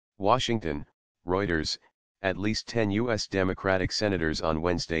Washington, Reuters. At least 10 U.S. Democratic senators on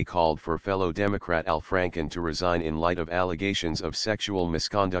Wednesday called for fellow Democrat Al Franken to resign in light of allegations of sexual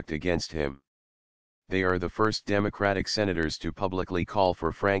misconduct against him. They are the first Democratic senators to publicly call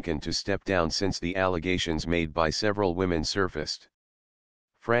for Franken to step down since the allegations made by several women surfaced.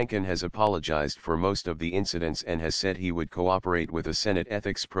 Franken has apologized for most of the incidents and has said he would cooperate with a Senate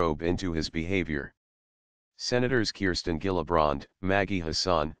ethics probe into his behavior. Senators Kirsten Gillibrand, Maggie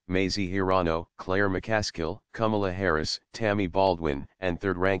Hassan, Mazie Hirono, Claire McCaskill, Kamala Harris, Tammy Baldwin, and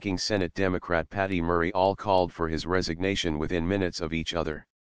third-ranking Senate Democrat Patty Murray all called for his resignation within minutes of each other.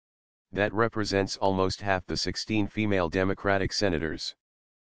 That represents almost half the 16 female Democratic senators.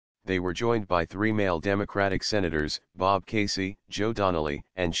 They were joined by 3 male Democratic senators, Bob Casey, Joe Donnelly,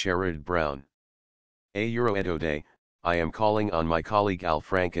 and Sherrod Brown. Today, I am calling on my colleague Al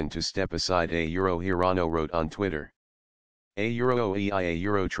Franken to step aside, Hirano wrote on Twitter.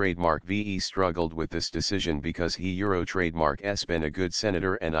 Trademark VE struggled with this decision because he Trademark has been a good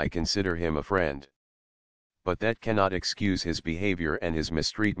senator and I consider him a friend. But that cannot excuse his behavior and his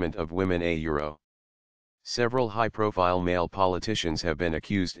mistreatment of women. Several high-profile male politicians have been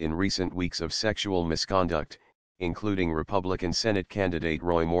accused in recent weeks of sexual misconduct, including Republican Senate candidate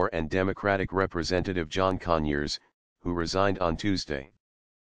Roy Moore and Democratic Representative John Conyers, who resigned on Tuesday.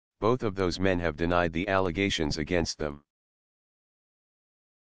 Both of those men have denied the allegations against them.